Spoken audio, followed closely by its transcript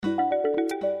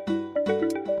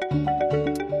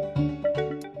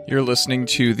You're listening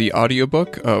to the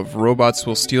audiobook of Robots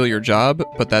Will Steal Your Job,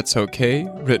 But That's Okay,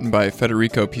 written by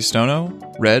Federico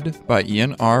Pistono, read by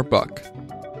Ian R. Buck.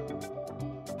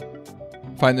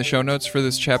 Find the show notes for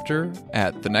this chapter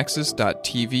at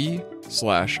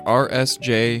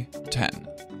thenexus.tv/RSJ10.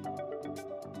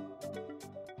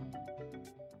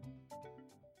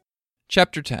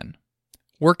 Chapter 10.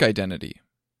 Work Identity.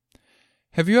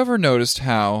 Have you ever noticed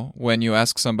how, when you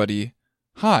ask somebody,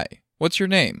 "Hi, what's your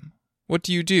name? What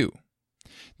do you do?"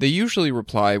 they usually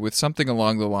reply with something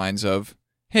along the lines of,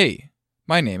 "Hey,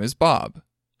 my name is Bob.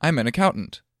 I'm an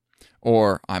accountant."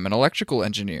 Or, "I'm an electrical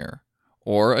engineer."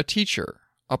 Or, "a teacher,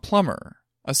 a plumber,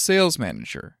 a sales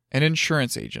manager, an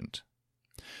insurance agent."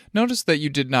 Notice that you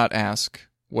did not ask,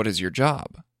 "What is your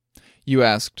job?" You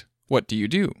asked, "What do you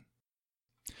do?"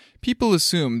 People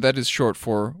assume that is short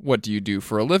for, "What do you do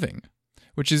for a living?"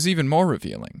 which is even more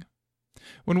revealing.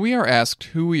 When we are asked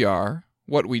who we are,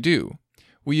 what we do,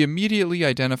 we immediately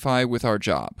identify with our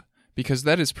job, because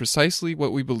that is precisely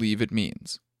what we believe it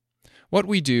means. What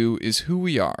we do is who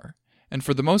we are, and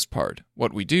for the most part,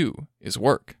 what we do is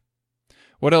work.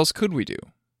 What else could we do?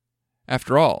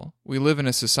 After all, we live in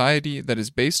a society that is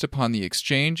based upon the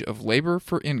exchange of labor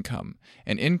for income,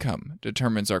 and income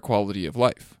determines our quality of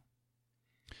life.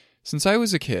 Since I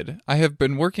was a kid, I have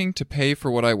been working to pay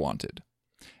for what I wanted.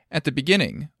 At the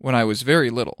beginning, when I was very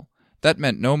little, that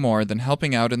meant no more than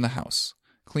helping out in the house,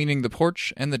 cleaning the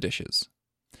porch and the dishes.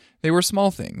 They were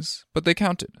small things, but they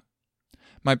counted.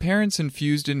 My parents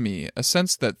infused in me a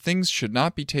sense that things should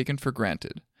not be taken for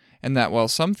granted, and that while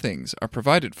some things are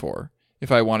provided for,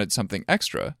 if I wanted something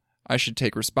extra, I should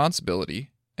take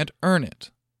responsibility and earn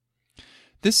it.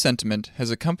 This sentiment has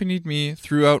accompanied me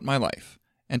throughout my life,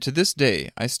 and to this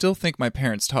day I still think my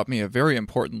parents taught me a very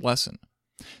important lesson,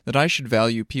 that I should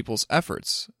value people's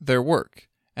efforts, their work,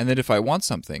 and that if I want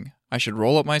something, I should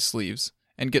roll up my sleeves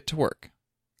and get to work.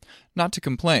 Not to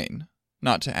complain,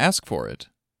 not to ask for it,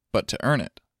 but to earn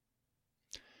it.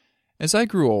 As I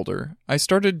grew older, I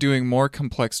started doing more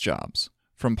complex jobs,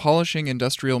 from polishing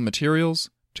industrial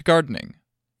materials to gardening.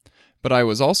 But I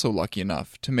was also lucky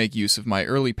enough to make use of my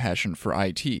early passion for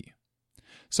IT.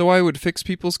 So I would fix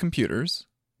people's computers,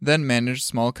 then manage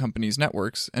small companies'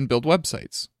 networks and build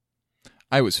websites.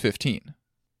 I was 15.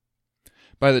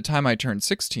 By the time I turned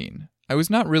 16, I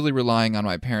was not really relying on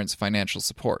my parents' financial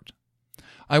support.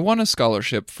 I won a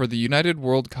scholarship for the United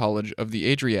World College of the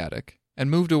Adriatic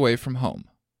and moved away from home.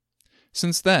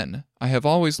 Since then, I have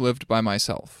always lived by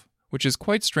myself, which is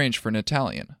quite strange for an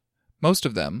Italian. Most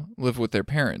of them live with their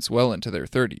parents well into their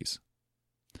 30s.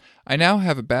 I now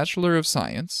have a Bachelor of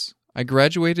Science. I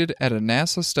graduated at a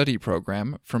NASA study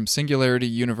program from Singularity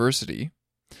University.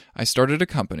 I started a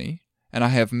company, and I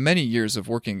have many years of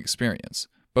working experience,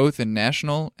 both in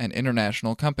national and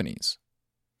international companies.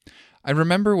 I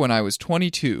remember when I was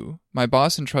 22, my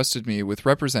boss entrusted me with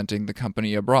representing the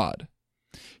company abroad.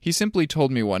 He simply told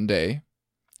me one day,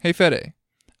 "Hey Fede,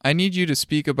 I need you to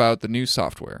speak about the new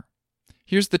software.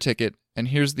 Here's the ticket, and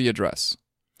here's the address.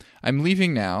 I'm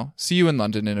leaving now, see you in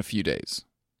London in a few days."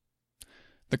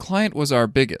 The client was our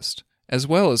biggest, as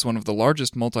well as one of the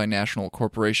largest multinational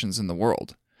corporations in the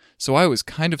world, so I was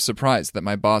kind of surprised that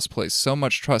my boss placed so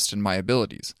much trust in my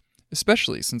abilities,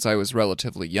 especially since I was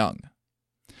relatively young.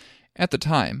 At the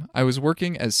time, I was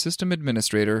working as system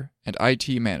administrator and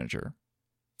IT manager.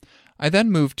 I then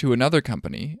moved to another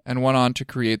company and went on to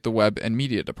create the web and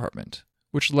media department,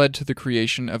 which led to the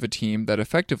creation of a team that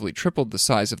effectively tripled the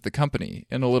size of the company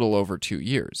in a little over 2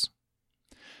 years.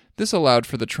 This allowed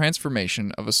for the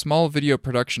transformation of a small video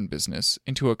production business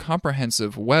into a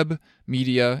comprehensive web,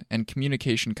 media, and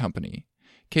communication company,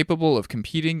 capable of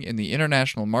competing in the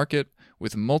international market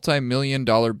with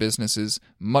multi-million-dollar businesses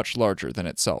much larger than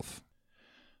itself.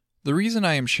 The reason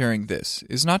I am sharing this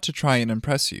is not to try and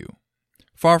impress you.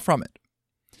 Far from it.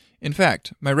 In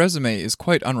fact, my resume is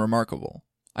quite unremarkable.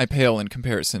 I pale in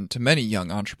comparison to many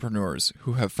young entrepreneurs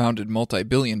who have founded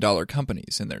multi-billion-dollar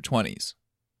companies in their 20s.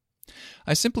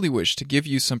 I simply wish to give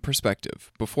you some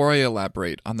perspective before I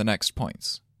elaborate on the next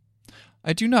points.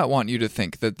 I do not want you to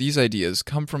think that these ideas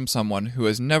come from someone who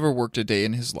has never worked a day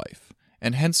in his life,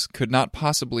 and hence could not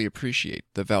possibly appreciate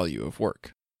the value of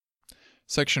work.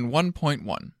 Section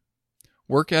 1.1.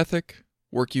 Work Ethic,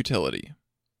 Work Utility.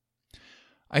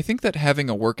 I think that having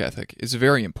a work ethic is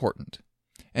very important,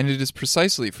 and it is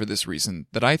precisely for this reason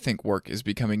that I think work is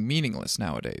becoming meaningless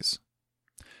nowadays.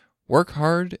 Work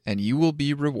hard and you will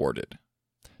be rewarded.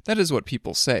 That is what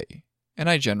people say, and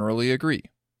I generally agree.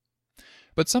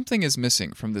 But something is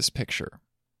missing from this picture.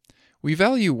 We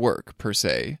value work, per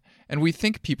se, and we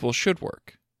think people should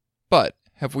work. But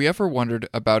have we ever wondered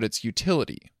about its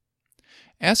utility?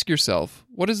 Ask yourself,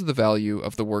 what is the value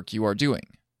of the work you are doing?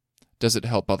 Does it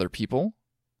help other people?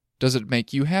 Does it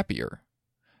make you happier?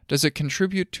 Does it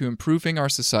contribute to improving our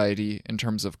society in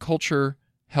terms of culture,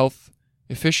 health,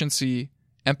 efficiency,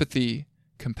 empathy,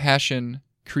 compassion,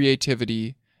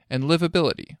 creativity, and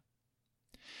livability?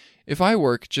 If I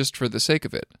work just for the sake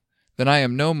of it, then I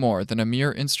am no more than a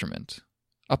mere instrument,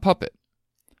 a puppet,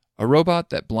 a robot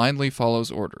that blindly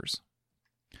follows orders.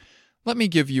 Let me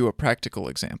give you a practical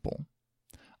example.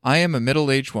 I am a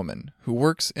middle-aged woman who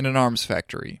works in an arms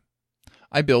factory.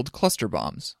 I build cluster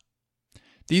bombs.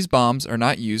 These bombs are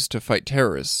not used to fight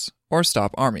terrorists or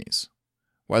stop armies.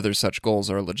 Whether such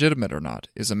goals are legitimate or not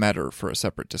is a matter for a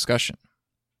separate discussion.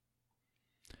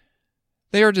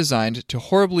 They are designed to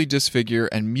horribly disfigure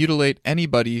and mutilate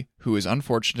anybody who is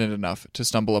unfortunate enough to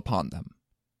stumble upon them.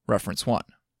 Reference 1.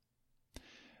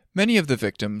 Many of the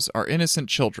victims are innocent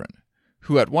children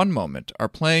who at one moment are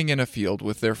playing in a field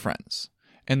with their friends,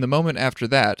 and the moment after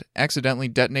that accidentally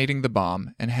detonating the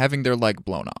bomb and having their leg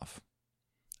blown off.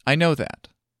 I know that,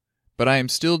 but I am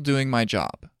still doing my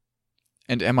job.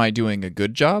 And am I doing a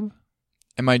good job?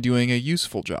 Am I doing a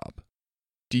useful job?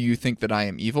 Do you think that I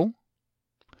am evil?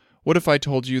 What if I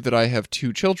told you that I have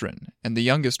 2 children, and the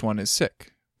youngest one is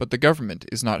sick, but the government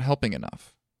is not helping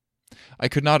enough? I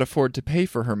could not afford to pay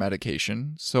for her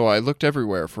medication, so I looked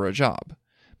everywhere for a job,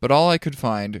 but all I could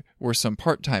find were some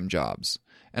part-time jobs,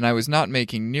 and I was not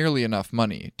making nearly enough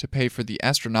money to pay for the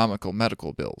astronomical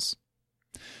medical bills.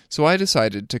 So I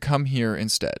decided to come here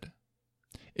instead.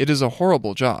 It is a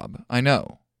horrible job, I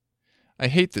know. I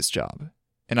hate this job,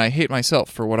 and I hate myself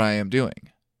for what I am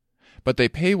doing. But they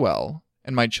pay well,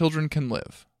 and my children can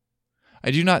live.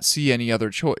 I do not see any other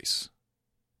choice.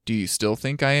 Do you still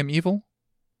think I am evil?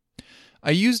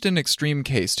 I used an extreme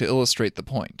case to illustrate the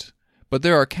point, but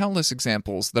there are countless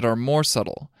examples that are more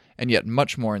subtle and yet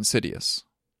much more insidious.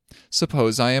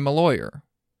 Suppose I am a lawyer.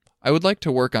 I would like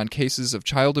to work on cases of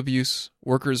child abuse,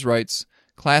 workers' rights,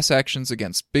 class actions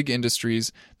against big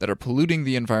industries that are polluting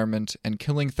the environment and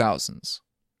killing thousands.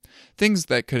 Things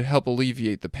that could help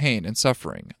alleviate the pain and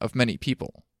suffering of many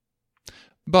people.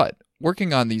 But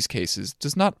working on these cases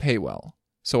does not pay well,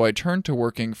 so I turn to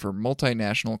working for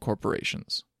multinational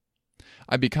corporations.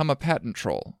 I become a patent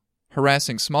troll,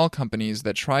 harassing small companies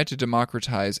that try to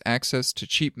democratize access to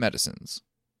cheap medicines.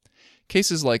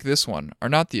 Cases like this one are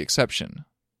not the exception,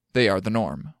 they are the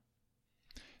norm.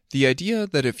 The idea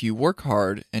that if you work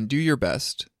hard and do your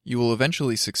best, you will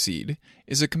eventually succeed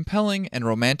is a compelling and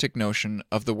romantic notion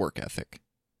of the work ethic.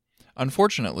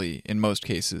 Unfortunately, in most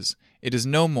cases, it is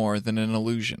no more than an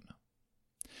illusion.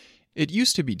 It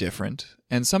used to be different,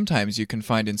 and sometimes you can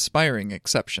find inspiring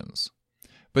exceptions.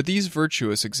 But these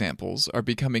virtuous examples are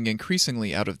becoming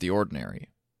increasingly out of the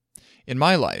ordinary. In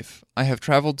my life, I have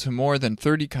traveled to more than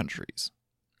 30 countries.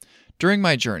 During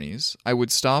my journeys, I would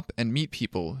stop and meet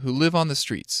people who live on the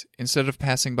streets instead of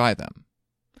passing by them.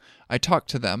 I talked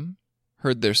to them,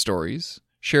 heard their stories,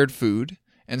 shared food,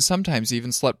 and sometimes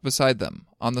even slept beside them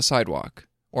on the sidewalk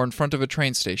or in front of a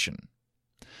train station.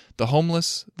 The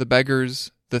homeless, the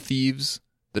beggars, the thieves,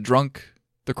 the drunk,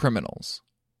 the criminals.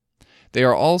 They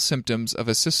are all symptoms of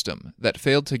a system that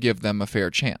failed to give them a fair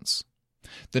chance.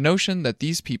 The notion that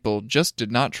these people just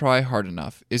did not try hard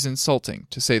enough is insulting,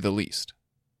 to say the least.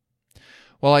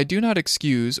 While I do not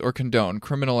excuse or condone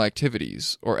criminal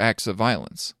activities or acts of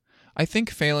violence, I think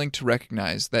failing to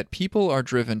recognize that people are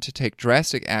driven to take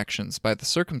drastic actions by the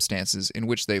circumstances in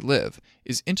which they live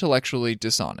is intellectually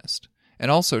dishonest,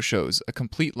 and also shows a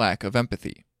complete lack of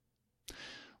empathy.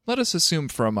 Let us assume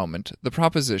for a moment the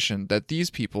proposition that these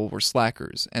people were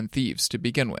slackers and thieves to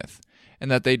begin with, and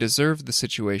that they deserve the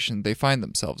situation they find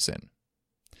themselves in.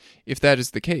 If that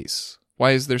is the case,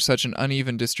 why is there such an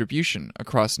uneven distribution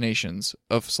across nations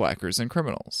of slackers and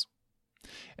criminals?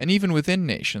 And even within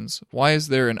nations, why is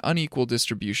there an unequal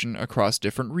distribution across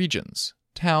different regions,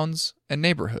 towns, and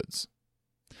neighborhoods?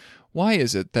 Why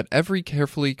is it that every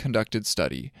carefully conducted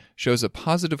study shows a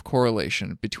positive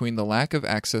correlation between the lack of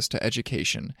access to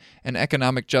education and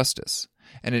economic justice,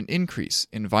 and an increase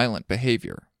in violent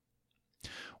behavior?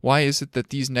 Why is it that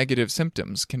these negative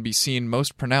symptoms can be seen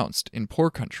most pronounced in poor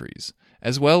countries,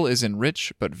 as well as in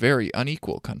rich but very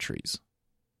unequal countries?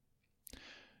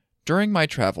 During my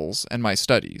travels and my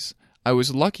studies, I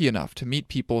was lucky enough to meet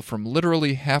people from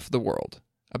literally half the world,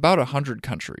 about 100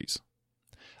 countries.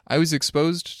 I was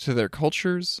exposed to their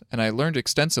cultures, and I learned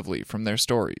extensively from their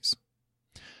stories.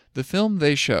 The film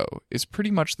they show is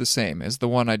pretty much the same as the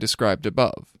one I described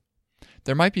above.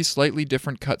 There might be slightly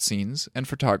different cutscenes and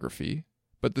photography,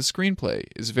 but the screenplay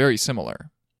is very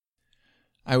similar.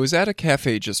 I was at a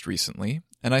cafe just recently,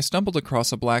 and I stumbled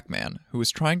across a black man who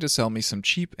was trying to sell me some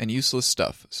cheap and useless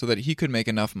stuff so that he could make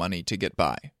enough money to get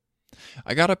by.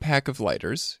 I got a pack of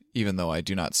lighters, even though I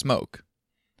do not smoke,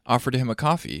 offered him a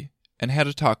coffee, and had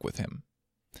a talk with him.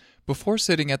 Before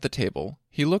sitting at the table,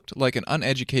 he looked like an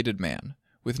uneducated man,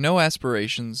 with no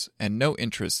aspirations and no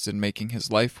interests in making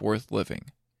his life worth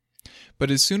living. But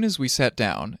as soon as we sat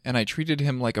down and I treated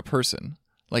him like a person,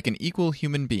 like an equal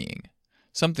human being,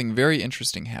 something very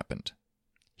interesting happened.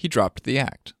 He dropped the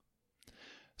act.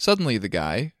 Suddenly the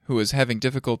guy, who was having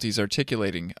difficulties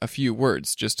articulating a few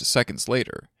words just seconds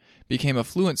later, became a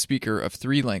fluent speaker of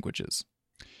 3 languages.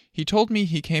 He told me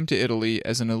he came to Italy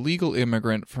as an illegal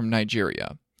immigrant from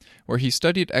Nigeria, where he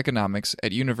studied economics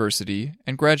at university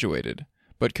and graduated,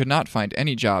 but could not find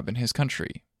any job in his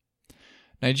country.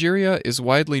 Nigeria is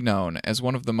widely known as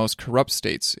one of the most corrupt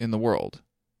states in the world,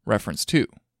 reference 2,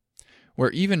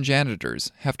 where even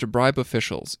janitors have to bribe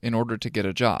officials in order to get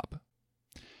a job.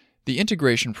 The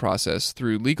integration process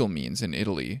through legal means in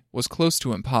Italy was close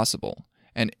to impossible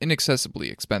and inaccessibly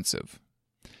expensive.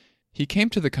 He came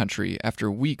to the country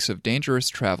after weeks of dangerous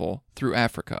travel through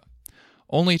Africa,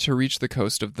 only to reach the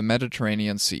coast of the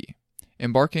Mediterranean Sea,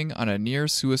 embarking on a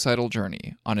near-suicidal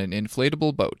journey on an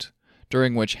inflatable boat,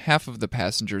 during which half of the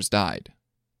passengers died.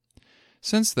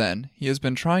 Since then, he has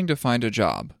been trying to find a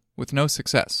job, with no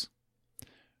success.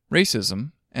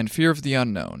 Racism and fear of the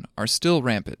unknown are still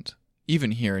rampant,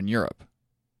 even here in Europe.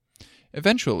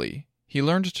 Eventually, he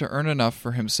learned to earn enough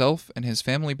for himself and his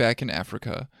family back in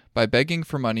Africa by begging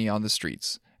for money on the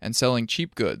streets and selling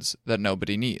cheap goods that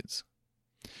nobody needs.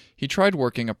 He tried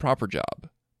working a proper job,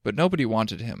 but nobody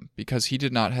wanted him because he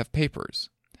did not have papers,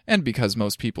 and because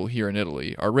most people here in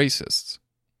Italy are racists.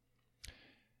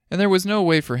 And there was no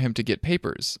way for him to get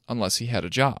papers unless he had a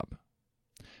job.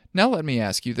 Now let me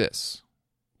ask you this.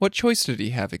 What choice did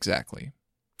he have exactly?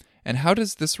 And how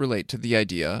does this relate to the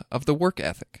idea of the work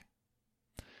ethic?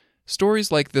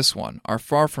 Stories like this one are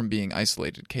far from being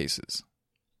isolated cases.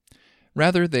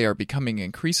 Rather, they are becoming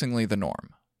increasingly the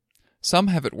norm. Some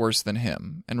have it worse than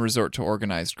him and resort to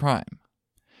organized crime.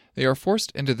 They are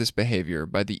forced into this behavior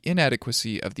by the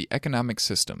inadequacy of the economic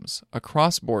systems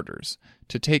across borders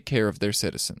to take care of their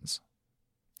citizens.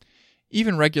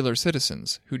 Even regular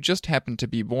citizens who just happen to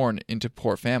be born into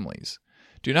poor families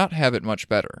do not have it much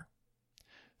better.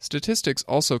 Statistics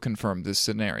also confirm this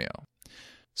scenario.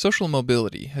 Social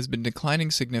mobility has been declining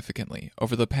significantly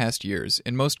over the past years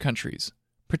in most countries,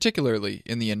 particularly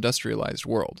in the industrialized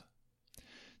world.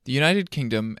 The United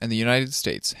Kingdom and the United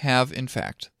States have, in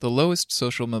fact, the lowest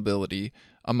social mobility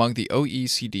among the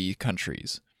OECD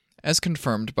countries, as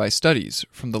confirmed by studies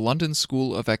from the London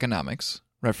School of Economics,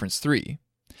 reference 3,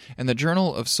 and the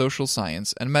Journal of Social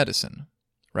Science and Medicine,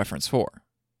 reference 4.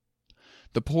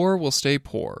 The poor will stay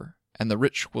poor, and the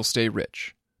rich will stay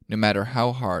rich, no matter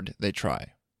how hard they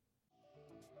try.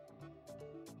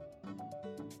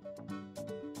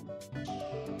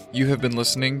 You have been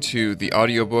listening to the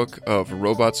audiobook of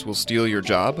Robots Will Steal Your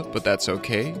Job, But That's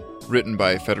Okay, written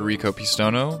by Federico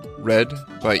Pistono, read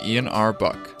by Ian R.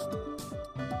 Buck.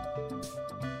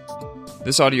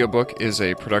 This audiobook is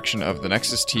a production of the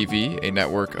Nexus TV, a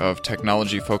network of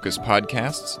technology-focused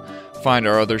podcasts. Find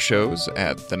our other shows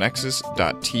at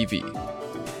thenexus.tv.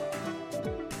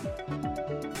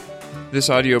 This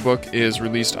audiobook is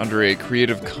released under a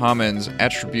Creative Commons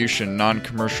Attribution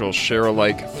Non-Commercial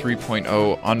Share-alike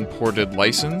 3.0 unported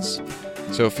license,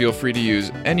 so feel free to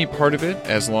use any part of it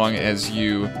as long as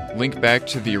you link back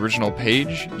to the original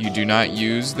page. You do not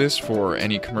use this for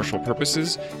any commercial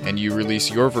purposes, and you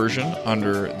release your version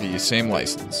under the same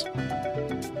license.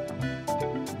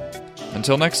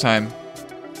 Until next time,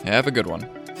 have a good one.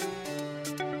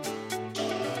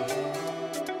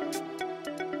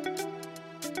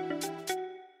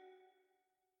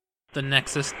 The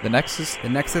Nexus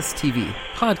TV.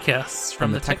 Podcasts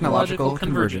from the Technological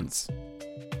Convergence.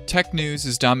 Tech news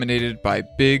is dominated by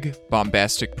big,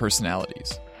 bombastic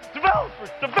personalities.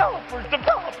 Developers!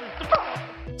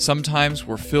 Sometimes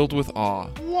we're filled with awe.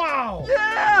 Wow!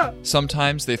 Yeah!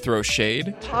 Sometimes they throw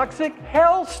shade. Toxic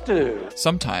hell stew.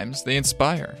 Sometimes they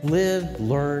inspire. Live,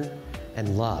 learn,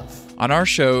 and love. On our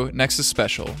show, Nexus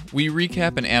Special, we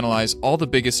recap and analyze all the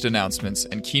biggest announcements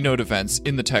and keynote events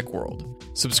in the tech world.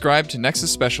 Subscribe to Nexus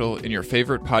Special in your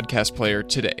favorite podcast player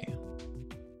today.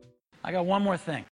 I got one more thing.